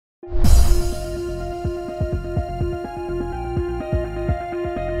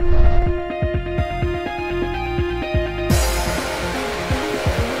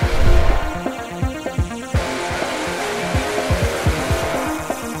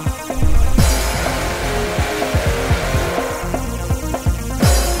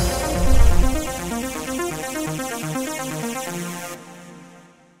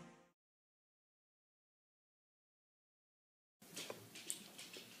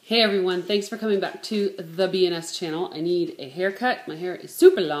Hey everyone, thanks for coming back to the BNS channel. I need a haircut. My hair is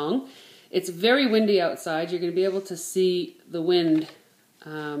super long. It's very windy outside. You're going to be able to see the wind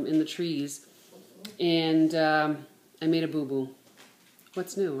in the trees. And I made a boo-boo.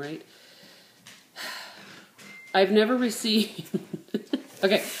 What's new, right? I've never received...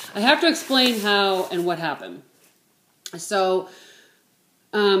 Okay, I have to explain how and what happened. So...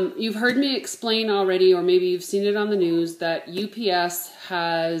 you've heard me explain already, or maybe you've seen it on the news, that UPS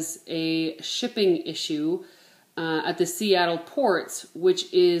has a shipping issue at the Seattle ports,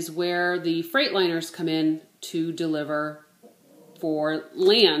 which is where the Freightliners come in to deliver for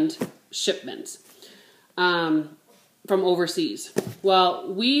land shipments from overseas.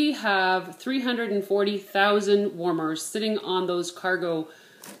 Well, we have 340,000 warmers sitting on those cargo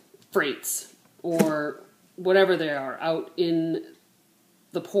freights, or whatever they are, out in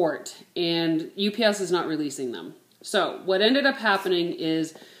the port, and UPS is not releasing them. So what ended up happening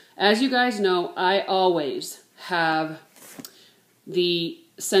is, as you guys know, I always have the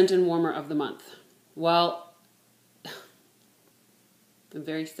scent and warmer of the month. Well, I'm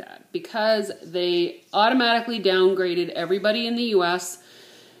very sad because they automatically downgraded everybody in the US.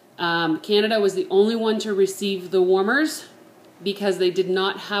 Canada was the only one to receive the warmers because they did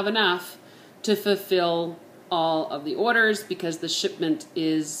not have enough to fulfill all of the orders, because the shipment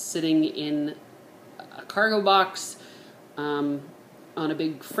is sitting in a cargo box on a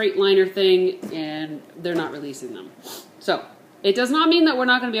big Freightliner thing, and they're not releasing them. So it does not mean that we're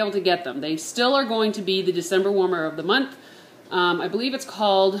not going to be able to get them. They still are going to be the December warmer of the month. I believe it's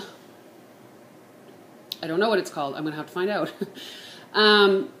called, I don't know what it's called. I'm going to have to find out.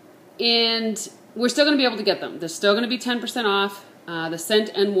 And we're still going to be able to get them. They're still going to be 10% off. The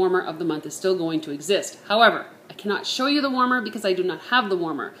scent and warmer of the month is still going to exist. However, I cannot show you the warmer because I do not have the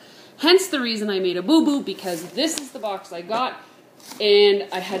warmer. Hence the reason I made a boo-boo, because this is the box I got, and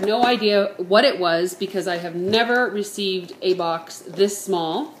I had no idea what it was because I have never received a box this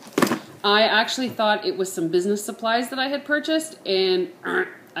small. I actually thought it was some business supplies that I had purchased, and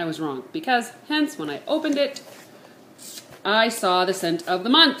I was wrong, because hence when I opened it, I saw the scent of the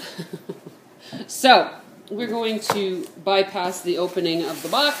month. So we're going to bypass the opening of the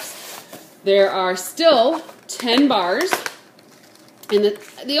box. There are still 10 bars. And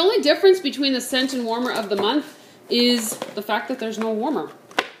the only difference between the scent and warmer of the month is the fact that there's no warmer.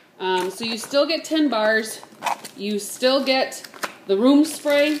 So you still get 10 bars. You still get the room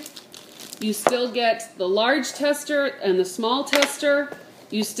spray. You still get the large tester and the small tester.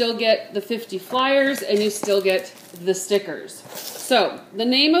 You still get the 50 flyers, and you still get the stickers. So the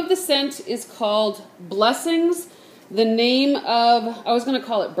name of the scent is called Blessings. The name of, I was going to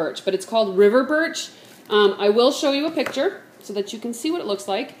call it Birch, but it's called River Birch. I will show you a picture so that you can see what it looks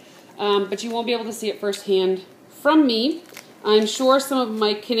like, but you won't be able to see it firsthand from me. I'm sure some of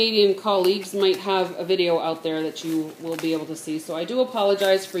my Canadian colleagues might have a video out there that you will be able to see, so I do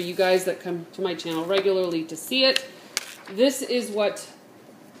apologize for you guys that come to my channel regularly to see it. This is what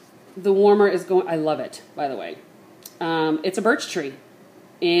the warmer is going, I love it, by the way. It's a birch tree,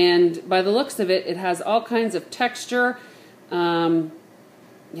 and by the looks of it, it has all kinds of texture.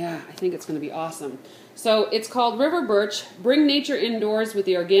 Yeah, I think it's going to be awesome. So it's called River Birch. Bring nature indoors with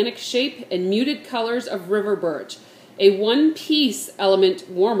the organic shape and muted colors of River Birch. A one-piece element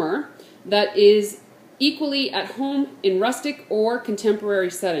warmer that is equally at home in rustic or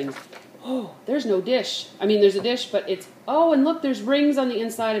contemporary settings. Oh, there's no dish. I mean, there's a dish, but it's... Oh, and look, there's rings on the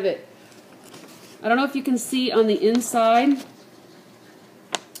inside of it. I don't know if you can see on the inside.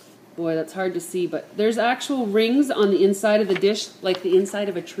 Boy, that's hard to see, but there's actual rings on the inside of the dish, like the inside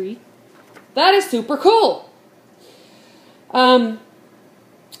of a tree. That is super cool.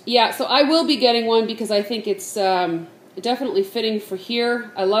 Yeah, so I will be getting one because I think it's definitely fitting for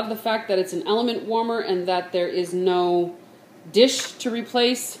here. I love the fact that it's an element warmer and that there is no dish to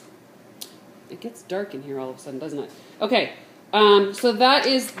replace. It gets dark in here all of a sudden, doesn't it? Okay, so that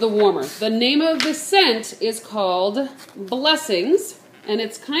is the warmer. The name of the scent is called Blessings, and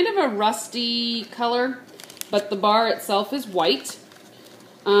it's kind of a rusty color, but the bar itself is white.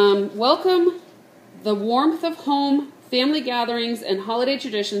 Welcome the warmth of home, family gatherings, and holiday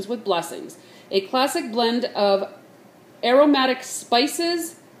traditions with Blessings. A classic blend of aromatic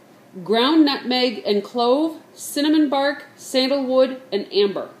spices, ground nutmeg and clove, cinnamon bark, sandalwood, and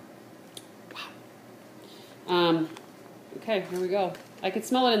amber. Wow. Okay, here we go. I could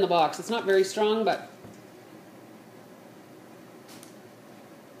smell it in the box. It's not very strong, but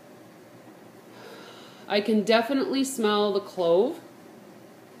I can definitely smell the clove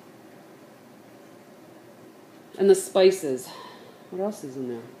and the spices. What else is in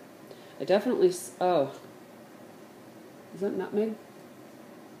there? I definitely, oh, is that nutmeg?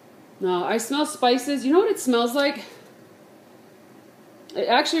 No, I smell spices. You know what it smells like? It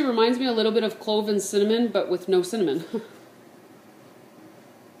actually reminds me a little bit of clove and cinnamon, but with no cinnamon.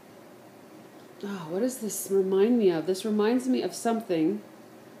 Oh, what does this remind me of? This reminds me of something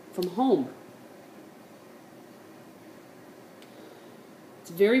from home. It's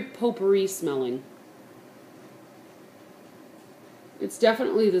very potpourri smelling. It's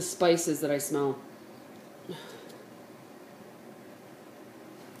definitely the spices that I smell.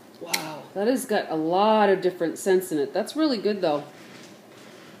 Wow, that has got a lot of different scents in it. That's really good though.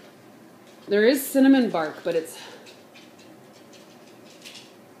 There is cinnamon bark, but it's...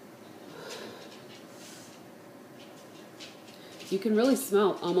 You can really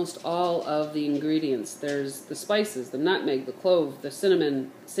smell almost all of the ingredients. There's the spices, the nutmeg, the clove, the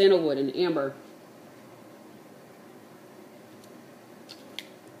cinnamon, sandalwood, and amber.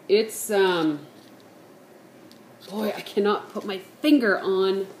 It's, boy, I cannot put my finger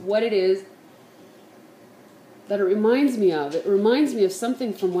on what it is that it reminds me of. It reminds me of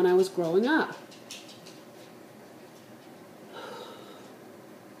something from when I was growing up.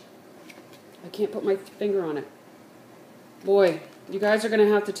 I can't put my finger on it. Boy, you guys are going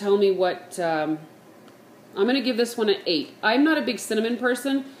to have to tell me what, I'm going to give this one an 8. I'm not a big cinnamon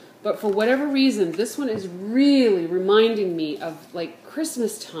person, but for whatever reason, this one is really reminding me of like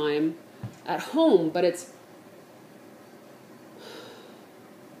Christmas time at home, but it's,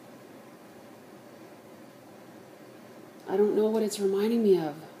 I don't know what it's reminding me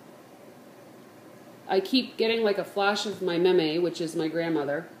of. I keep getting like a flash of my meme, which is my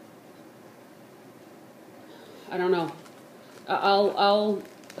grandmother. I don't know. I'll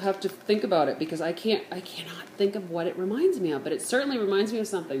have to think about it because I cannot think of what it reminds me of, but it certainly reminds me of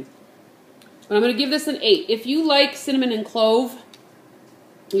something. But I'm going to give this an 8. If you like cinnamon and clove,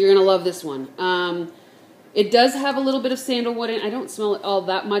 you're going to love this one. It does have a little bit of sandalwood in it. I don't smell it all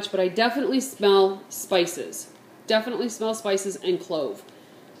that much, but I definitely smell spices. Definitely smell spices and clove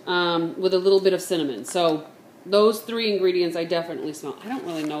with a little bit of cinnamon. So those 3 ingredients I definitely smell. I don't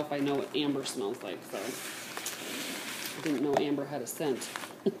really know if I know what amber smells like, so I didn't know amber had a scent.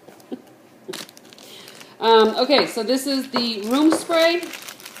 Okay, so this is the room spray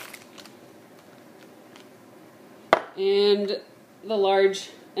and the large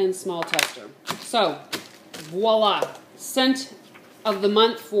and small tester. So, voila, scent of the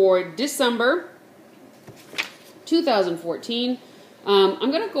month for December 2014.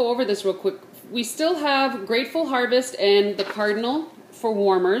 I'm going to go over this real quick. We still have Grateful Harvest and the Cardinal for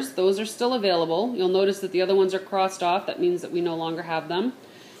warmers. Those are still available. You'll notice that the other ones are crossed off. That means that we no longer have them.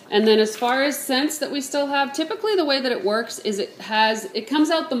 And then as far as scents that we still have, typically the way that it works is it comes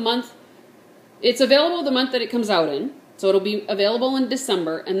out the month, it's available the month that it comes out in. So it'll be available in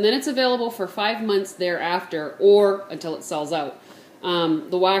December, and then it's available for 5 months thereafter or until it sells out.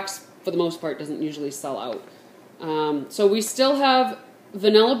 The wax, for the most part, doesn't usually sell out. So we still have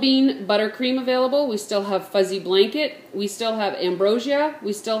Vanilla Bean Buttercream available. We still have Fuzzy Blanket. We still have Ambrosia.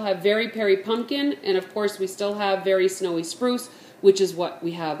 We still have Very Perry Pumpkin. And of course, we still have Very Snowy Spruce, which is what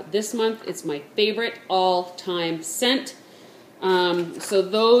we have this month. It's my favorite all-time scent. So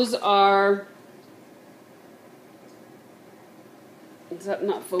those are... Is that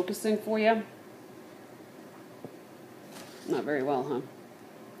not focusing for you? Not very well, huh?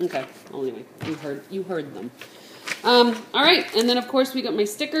 Okay. Well, anyway, you heard them. All right, and then of course we got my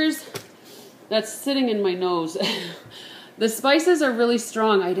stickers. That's sitting in my nose. The spices are really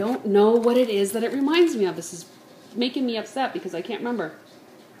strong. I don't know what it is that it reminds me of. This is making me upset because I can't remember.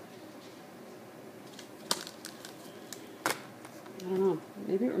 I don't know.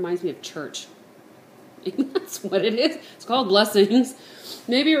 Maybe it reminds me of church. Maybe that's what it is. It's called Blessings.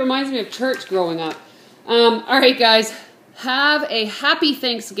 Maybe it reminds me of church growing up. All right, guys. Have a happy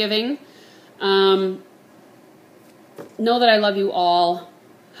Thanksgiving. Know that I love you all.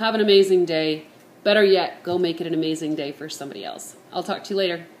 Have an amazing day. Better yet, go make it an amazing day for somebody else. I'll talk to you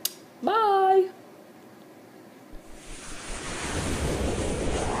later. Bye.